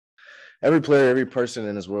every player, every person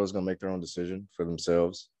in this world is going to make their own decision for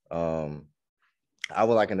themselves. I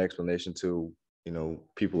would like an explanation to,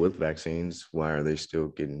 people with vaccines. Why are they still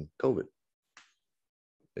getting COVID?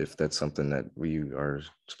 If that's something that we are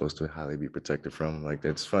supposed to highly be protected from. Like,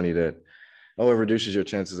 it's funny that, it reduces your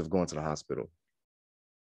chances of going to the hospital.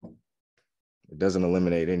 It doesn't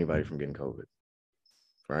eliminate anybody from getting COVID,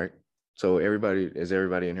 right? So is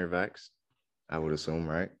everybody in here vaxxed? I would assume,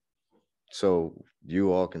 right? So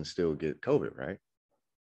you all can still get COVID, right?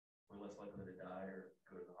 We're less likely to die or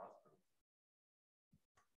go to the hospital.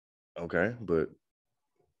 Okay, but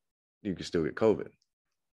you can still get COVID.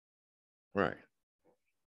 Right.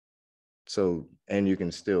 So, and you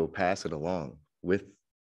can still pass it along with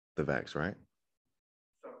the vax, right?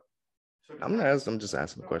 I'm just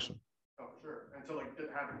asking the question. Oh, sure. And so, like,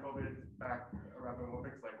 having COVID back around the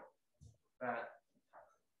Olympics, like, that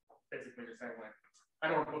basically you're saying, like, I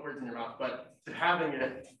don't want to put words in your mouth, but did having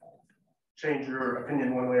it change your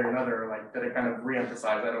opinion one way or another? Like, did it kind of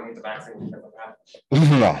re-emphasize, I don't need the vaccine because of that?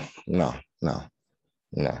 No,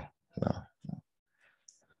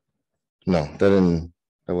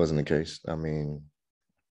 that wasn't the case. I mean,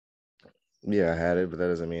 yeah, I had it, but that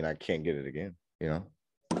doesn't mean I can't get it again,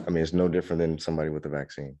 I mean, it's no different than somebody with a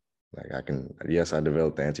vaccine. Like, I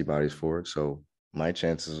developed the antibodies for it, so my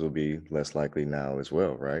chances will be less likely now as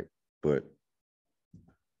well, right? But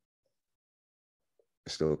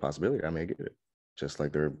it's still a possibility I may get it. Just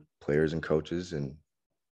like there are players and coaches and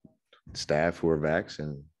staff who are vaxxed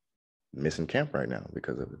and missing camp right now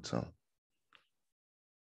because of it. So